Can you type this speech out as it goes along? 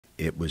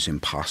it was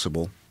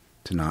impossible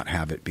to not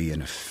have it be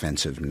an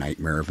offensive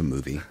nightmare of a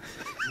movie.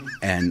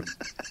 And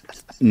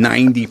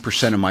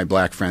 90% of my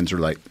black friends are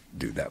like,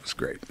 dude, that was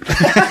great.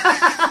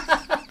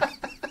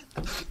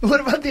 What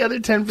about the other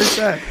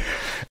 10%? I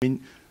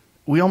mean,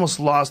 we almost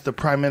lost the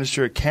Prime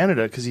Minister of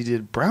Canada because he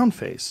did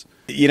brownface.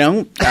 You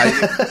know,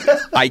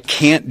 I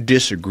can't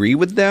disagree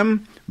with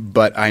them,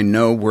 but I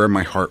know where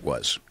my heart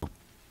was.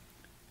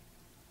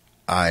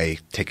 I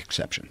take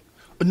exception.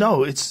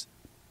 No,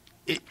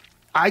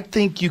 I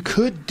think you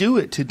could do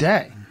it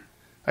today.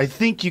 I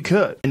think you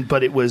could.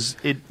 But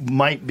it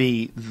might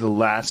be the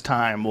last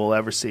time we'll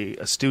ever see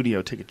a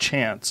studio take a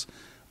chance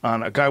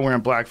on a guy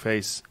wearing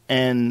blackface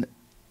and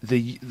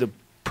the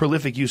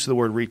prolific use of the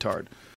word retard.